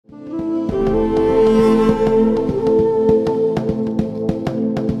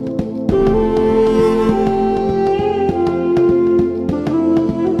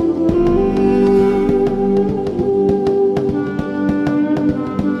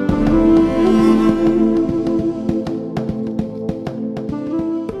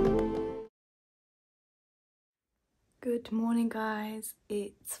Good morning guys,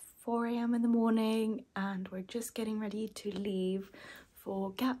 it's 4 AM in the morning and we're just getting ready to leave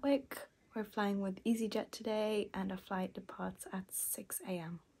for Gatwick. We're flying with EasyJet today and our flight departs at 6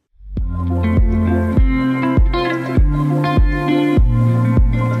 AM.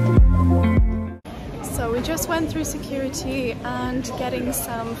 So we just went through security and getting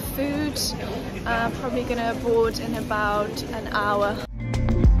some food, probably gonna board in about an hour.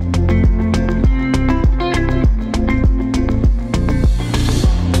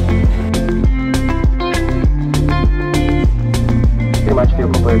 Much for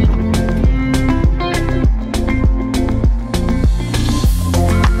your cooperation.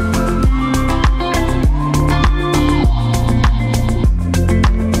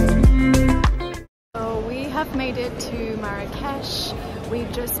 So we have made it to Marrakech.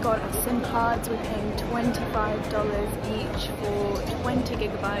 We've just got our SIM cards. We're paying $25 each for 20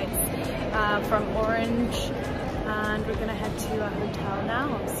 gigabytes from Orange. And we're gonna head to our hotel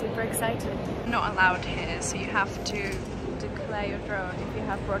now. I'm super excited. Not allowed here, so you have to declare your drone. If you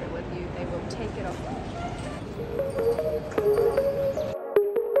have brought it with you, they will take it off.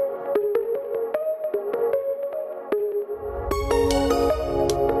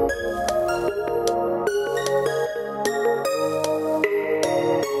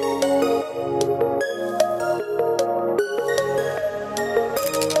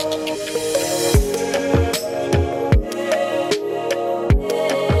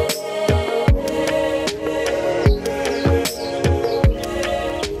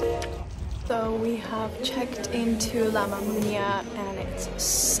 Mamounia, and it's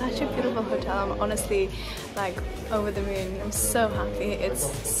such a beautiful hotel. I'm honestly like over the moon. I'm so happy. It's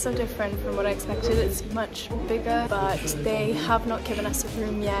so different from what I expected. It's much bigger, but they have not given us a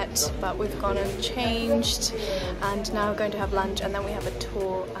room yet, but we've gone and changed and now we're going to have lunch and then we have a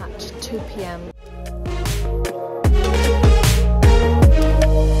tour at 2 PM.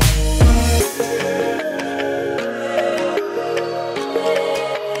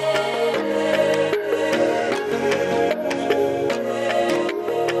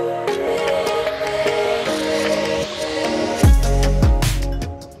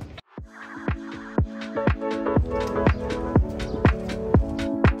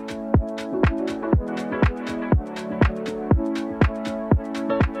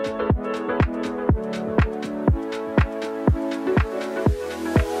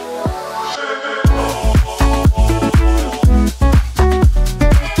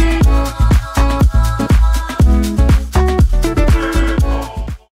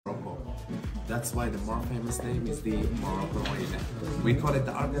 That's why the more famous name is the Morocain. We call it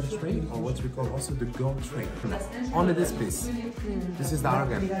the argan tree, or what we call also the gold tree. Only this piece. This is the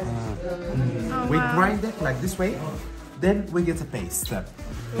argan. We grind it like this way, then we get a paste.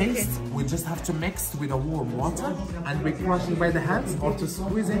 Paste, we just have to mix with a warm water and we crush it by the hands or to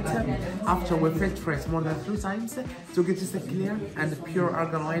squeeze it after we filter it more than 3 times to get just a clear and pure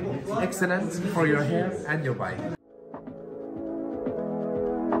argan oil. Excellent for your hair and your body.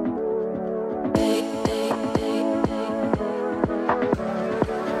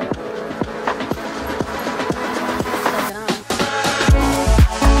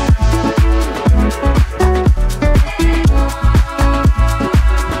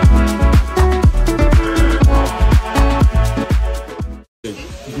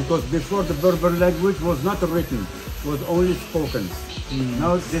 Because before the Berber language was not written, was only spoken.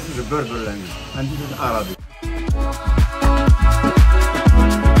 Now this is a Berber language and this is Arabic.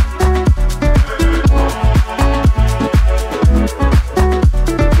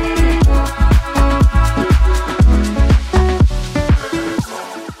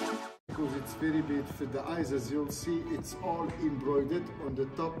 Because it's very big for the eyes, as you'll see, it's all embroidered on the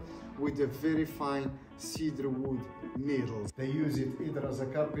top with a very fine cedar wood needles. They use it either as a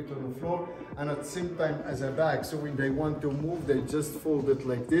carpet on the floor and at the same time as a bag. So when they want to move, they just fold it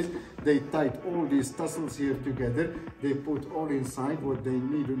like this. They tie all these tassels here together. They put all inside what they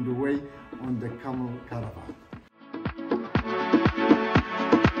need on the way on the camel caravan.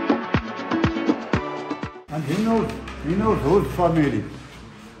 And he knows whole family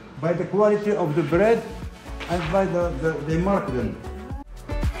by the quality of the bread and by they mark them.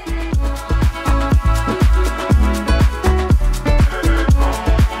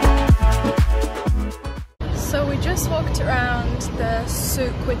 So we just walked around the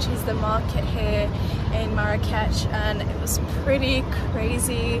Souk, which is the market here in Marrakech, and it was pretty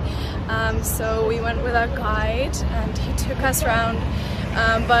crazy. So we went with our guide and he took us around,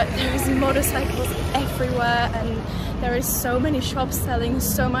 but there was motorcycles everywhere and There is so many shops selling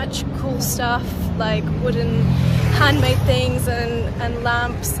so much cool stuff, like wooden handmade things and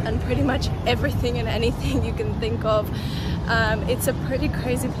lamps and pretty much everything and anything you can think of. It's a pretty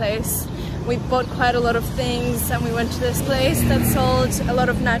crazy place. We bought quite a lot of things, and we went to this place that sold a lot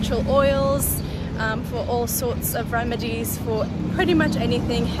of natural oils for all sorts of remedies for pretty much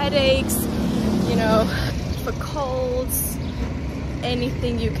anything, headaches, you know, for colds,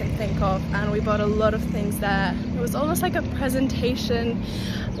 anything you can think of. And we bought a lot of things there. It was almost like a presentation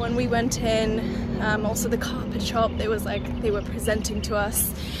when we went in. Also the carpet shop, it was like they were presenting to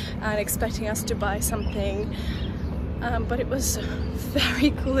us and expecting us to buy something. But it was a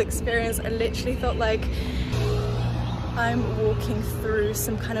very cool experience. I literally felt like I'm walking through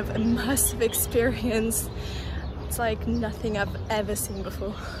some kind of immersive experience. It's like nothing I've ever seen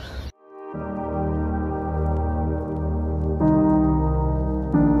before.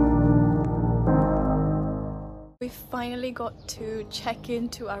 We finally got to check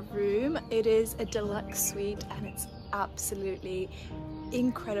into our room. It is a deluxe suite and it's absolutely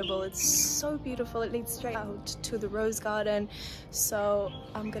incredible. It's so beautiful. It leads straight out to the rose garden, so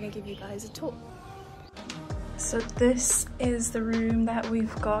I'm gonna give you guys a tour. So this is the room that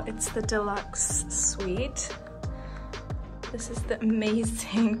we've got. It's the deluxe suite. This is the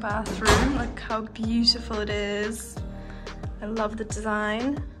amazing bathroom. Look how beautiful it is. I love the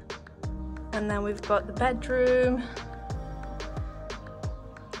design. And then we've got the bedroom.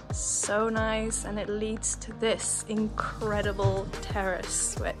 So nice, and it leads to this incredible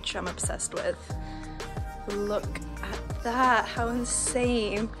terrace, which I'm obsessed with. Look at that, how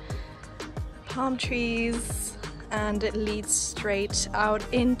insane. Palm trees, and it leads straight out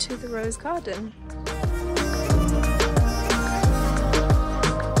into the rose garden.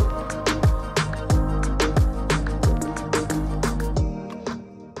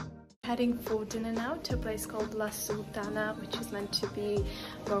 Heading for dinner now to a place called La Sultana, which is meant to be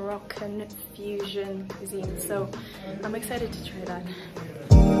Moroccan fusion cuisine, so I'm excited to try that.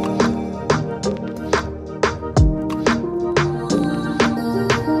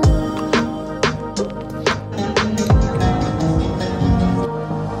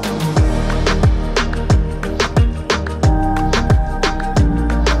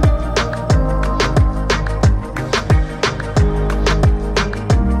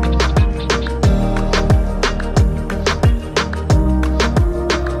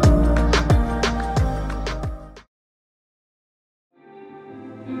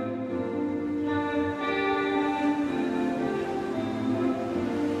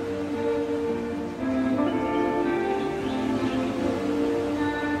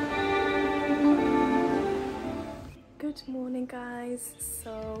 Good morning guys,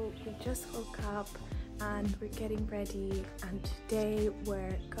 so we just woke up and we're getting ready, and today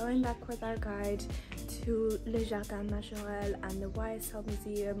we're going back with our guide to Le Jardin Majorelle and the YSL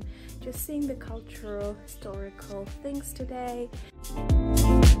Museum, just seeing the cultural, historical things today.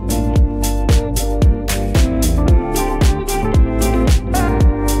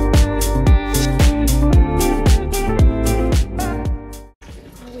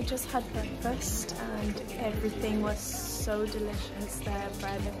 We just had breakfast and everything was so delicious there.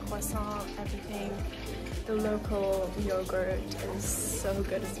 Bread and croissant, everything. The local yogurt is so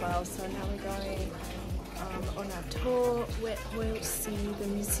good as well. So now we're going on our tour. We'll see the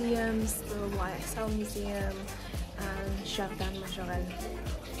museums, the YSL Museum and Jardin Majorelle.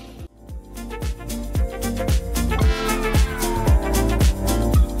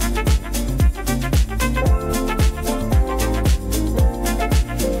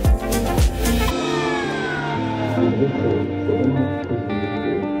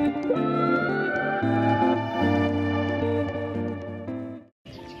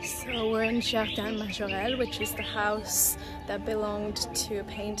 Jardin Majorelle, which is the house that belonged to a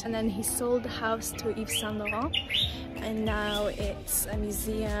painter, and then he sold the house to Yves Saint Laurent, and now it's a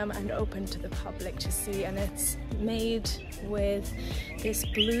museum and open to the public to see, and it's made with this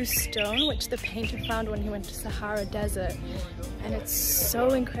blue stone which the painter found when he went to Sahara Desert, and it's so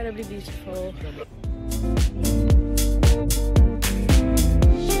incredibly beautiful.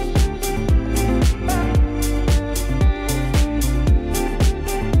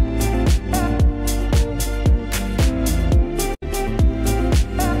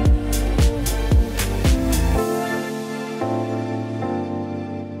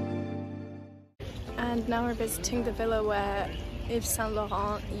 And now we're visiting the villa where Yves Saint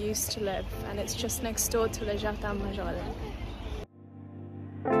Laurent used to live, and it's just next door to Le Jardin Majorelle.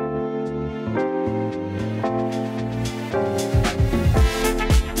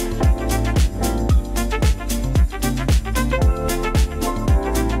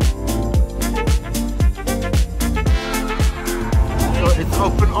 It's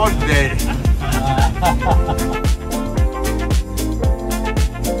open all day.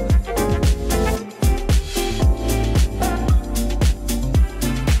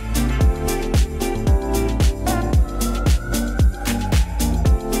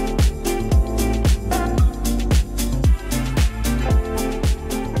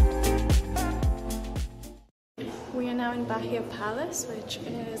 Bahia Palace, which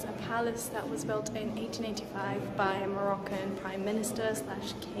is a palace that was built in 1885 by a Moroccan prime minister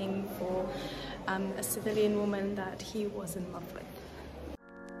slash king for a civilian woman that he was in love with.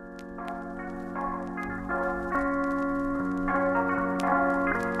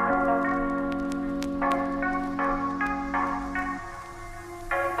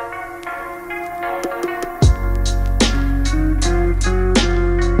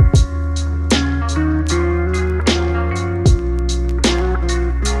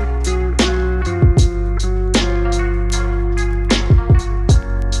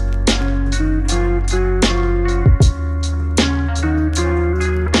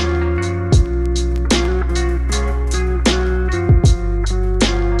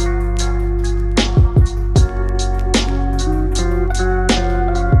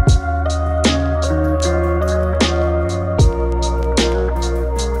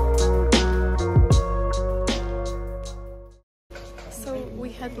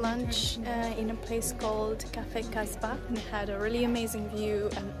 Lunch in a place called Cafe Kasbah, and had a really amazing view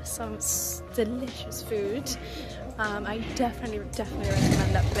and some delicious food. I definitely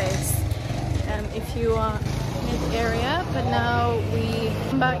recommend that place if you are in the area. But now we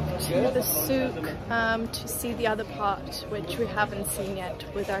come back to the souk to see the other part, which we haven't seen yet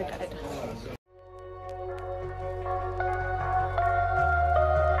with our guide.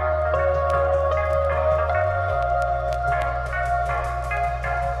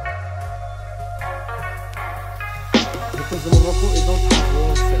 Because Morocco is not have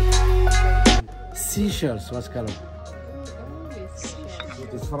water. Seashells, what color?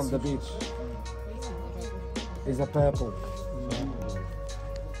 It's from the beach. It's a purple.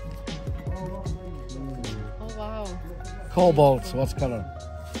 Oh wow. Cobalt, what color?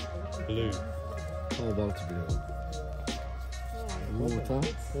 Blue. Cobalt blue. Water.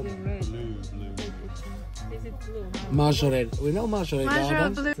 Blue. Is it blue? Majorelle. We know Majorelle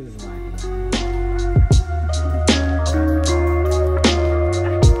Majorelle Garden. blue.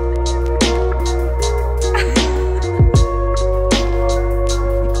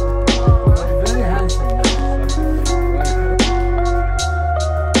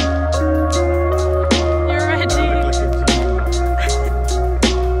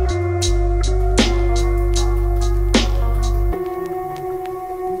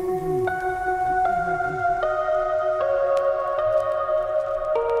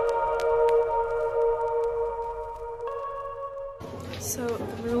 So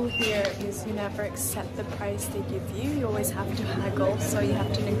the rule here is you never accept the price they give you. You always have to haggle, so you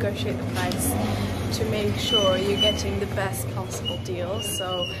have to negotiate the price to make sure you're getting the best possible deal.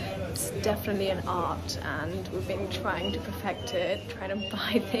 So it's definitely an art, and we've been trying to perfect it, trying to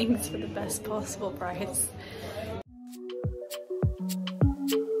buy things for the best possible price.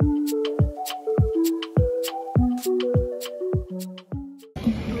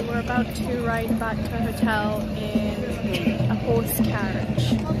 We're about to ride back to our hotel in a horse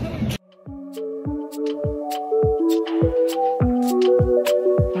carriage.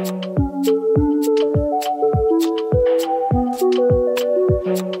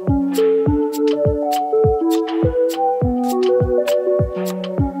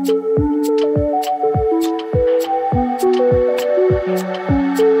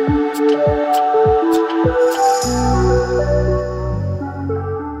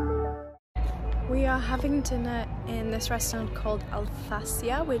 We are having dinner in this restaurant called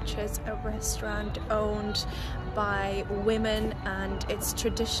Fassia, which is a restaurant owned by women, and it's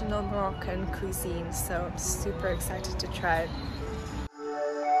traditional Moroccan cuisine, so I'm super excited to try it.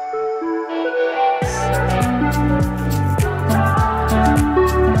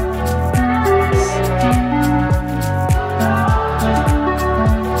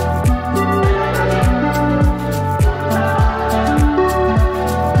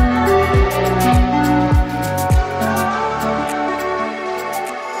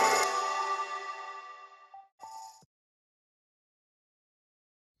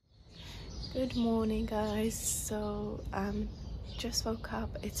 Good morning guys, so just woke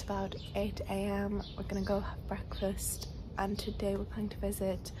up. It's about 8 AM. We're gonna go have breakfast, and today we're going to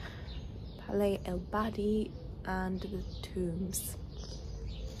visit Palais El Badi and the tombs.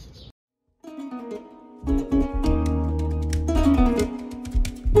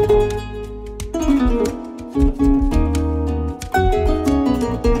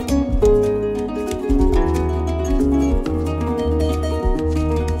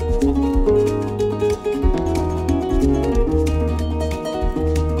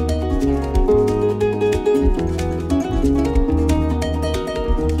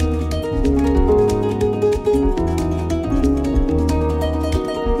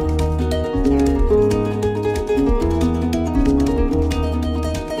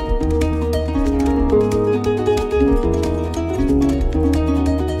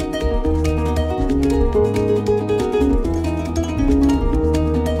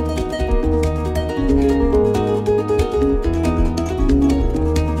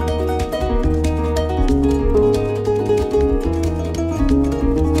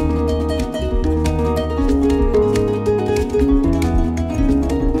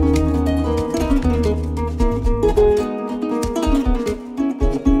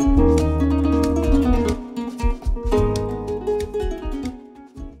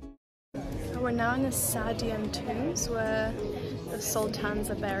 we're now in the Saadian Tombs where the sultans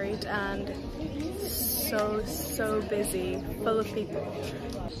are buried, and so busy, full of people.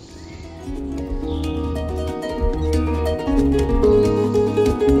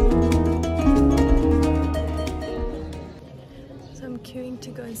 So I'm queuing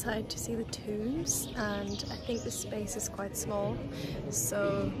to go inside to see the tombs, and I think the space is quite small,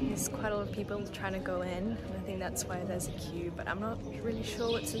 so there's quite a lot of people trying to go in, and I think that's why there's a queue, but I'm not really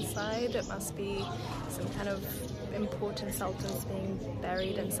sure what's inside. It must be some kind of important sultans being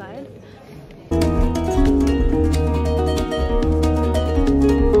buried inside.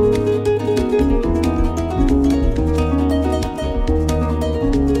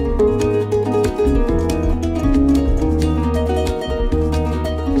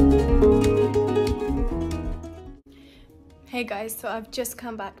 Hey guys, so I've just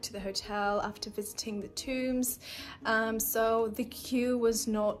come back to the hotel after visiting the tombs. So the queue was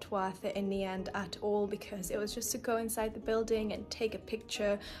not worth it in the end at all, because it was just to go inside the building and take a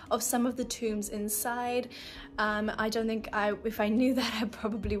picture of some of the tombs inside. I don't think if I knew that, I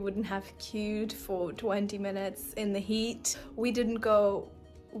probably wouldn't have queued for 20 minutes in the heat. We didn't go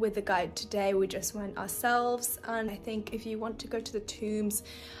with the guide today, we just went ourselves, and I think if you want to go to the tombs,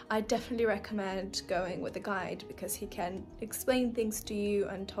 I definitely recommend going with the guide, because he can explain things to you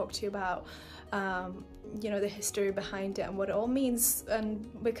and talk to you about you know, the history behind it and what it all means. And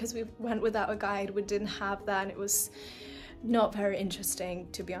because we went without a guide, we didn't have that, and it was not very interesting,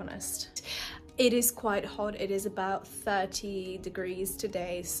 to be honest. It is quite hot, it is about 30 degrees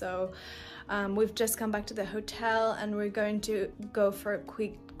today, so we've just come back to the hotel and we're going to go for a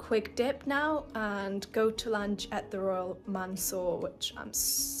quick dip now and go to lunch at the Royal Mansour, which I'm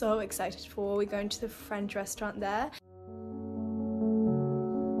so excited for. We're going to the French restaurant there.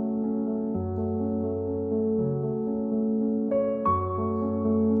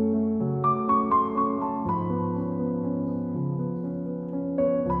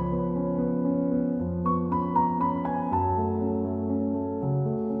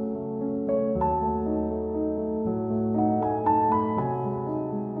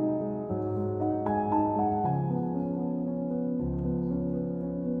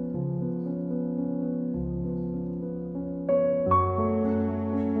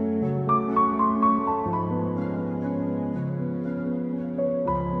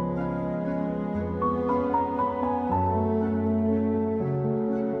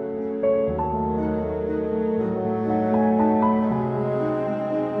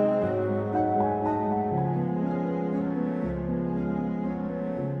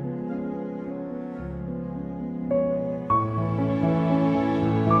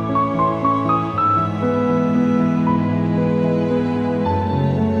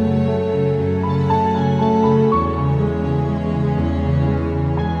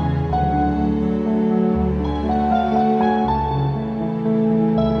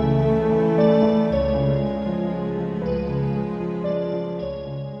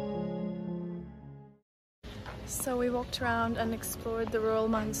 So we walked around and explored the Royal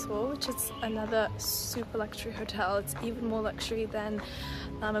Mansour, which is another super luxury hotel. It's even more luxury than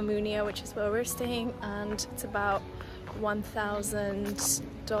Mamounia, which is where we're staying, and it's about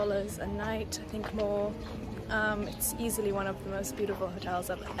 $1,000 a night, I think more. It's easily one of the most beautiful hotels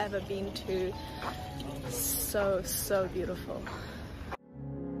I've ever been to. So beautiful.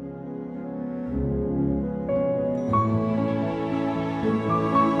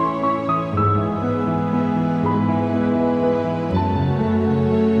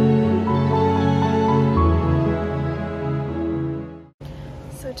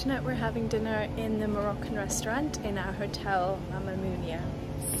 Tonight we're having dinner in the Moroccan restaurant in our hotel, Mamounia.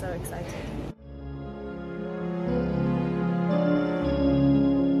 So excited.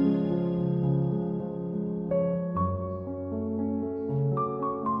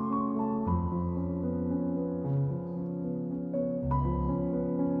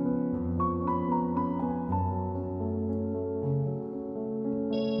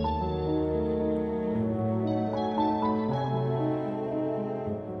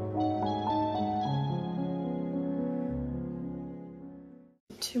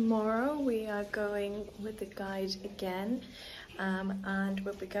 Tomorrow we are going with the guide again, and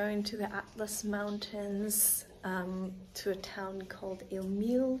we'll be going to the Atlas Mountains, to a town called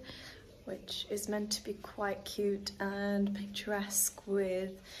Il, which is meant to be quite cute and picturesque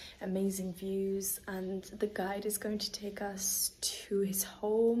with amazing views, and the guide is going to take us to his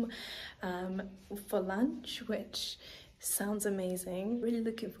home for lunch, which sounds amazing. Really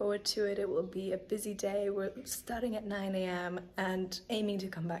looking forward to it. It will be a busy day. We're starting at 9 AM and aiming to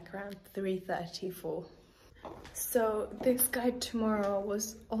come back around 3:30, 4. So this guide tomorrow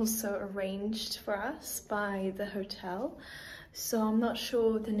was also arranged for us by the hotel. So I'm not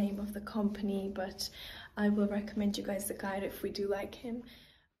sure the name of the company, but I will recommend you guys the guide if we do like him.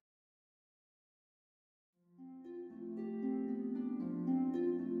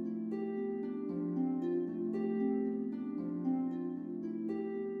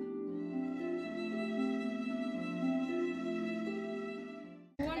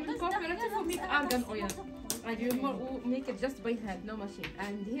 Cooperative will make argan oil, and you make it just by hand, no machine.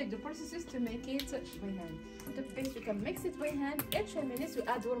 And here the process is to make it by hand. The paste you can mix it by hand. Each minute we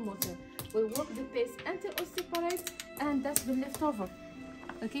add warm water. We work the paste until it separates, and that's the leftover.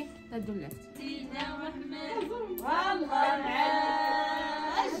 Okay, that's the left.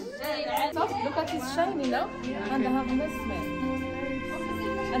 So, look at it's shiny now, and I have a nice smell.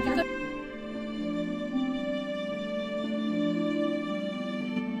 And you can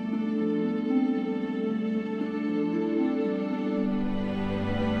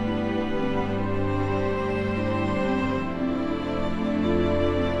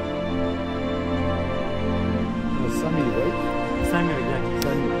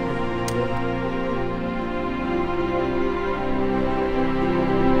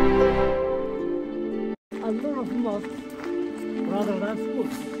A lot of mosques rather than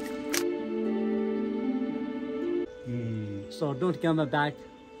schools. So don't come back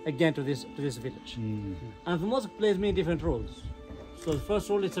again to this village. And the mosque plays many different roles. So the first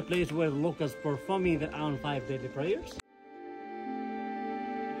role is a place where the locals performing their own 5 daily prayers.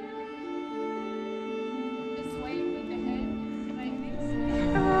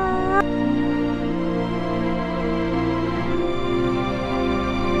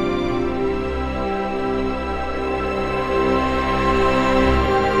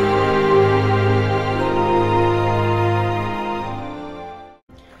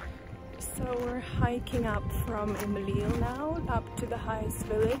 Hiking up from Imalil now up to the highest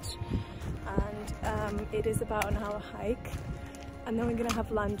village, and it is about an hour hike, and then we're gonna have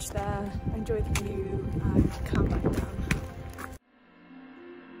lunch there, enjoy the view, and come back down.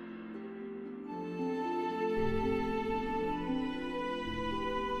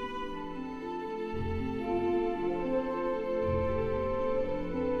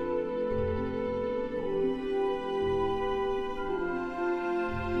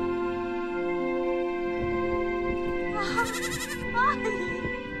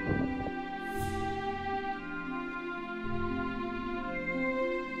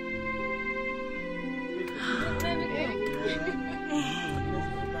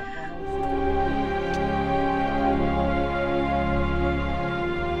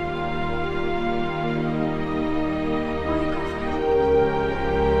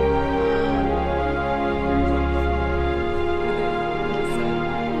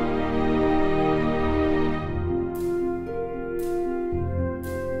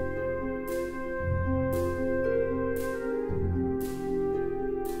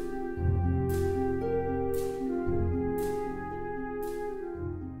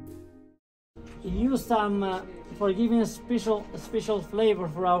 Use some for giving a special flavor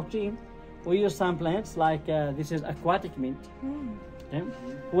for our team. We use some plants like this is aquatic mint. Okay?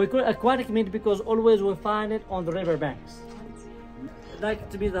 We call it aquatic mint because always we find it on the river banks. Like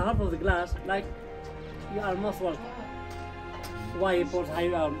to be the half of the glass, like you are most welcome. Why important? How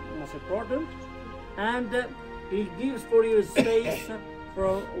you are most important, and it gives for you space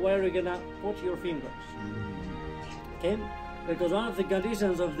from where you're gonna put your fingers. Okay, because one of the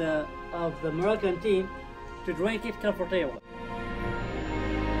conditions of the Moroccan team to drink it comfortable.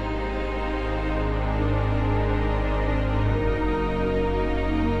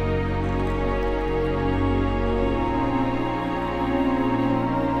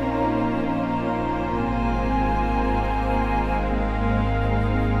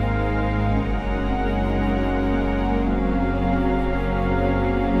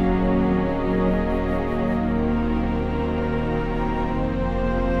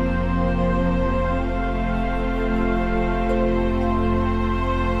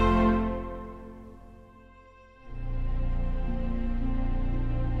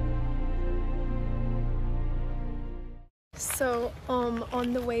 So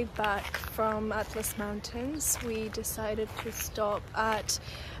on the way back from Atlas Mountains, we decided to stop at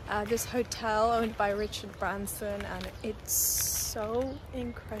this hotel owned by Richard Branson, and it's so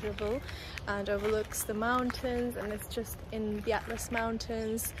incredible and overlooks the mountains, and it's just in the Atlas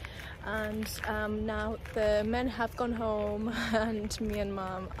Mountains. And now the men have gone home and me and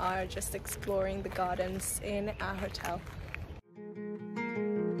Mom are just exploring the gardens in our hotel.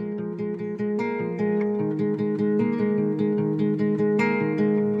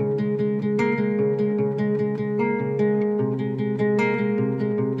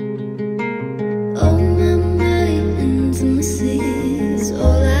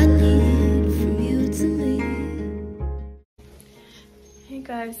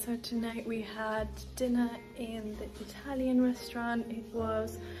 guys, so tonight we had dinner in the Italian restaurant. It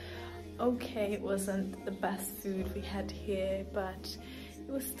was okay, it wasn't the best food we had here, but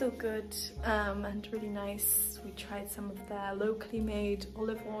it was still good and really nice. We tried some of their locally made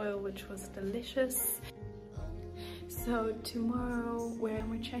olive oil, which was delicious. So tomorrow we're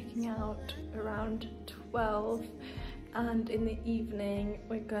checking out around 12, and in the evening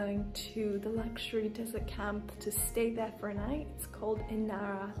we're going to the luxury desert camp to stay there for a night. It's called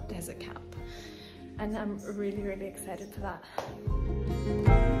Inara Desert Camp, and I'm really excited for that.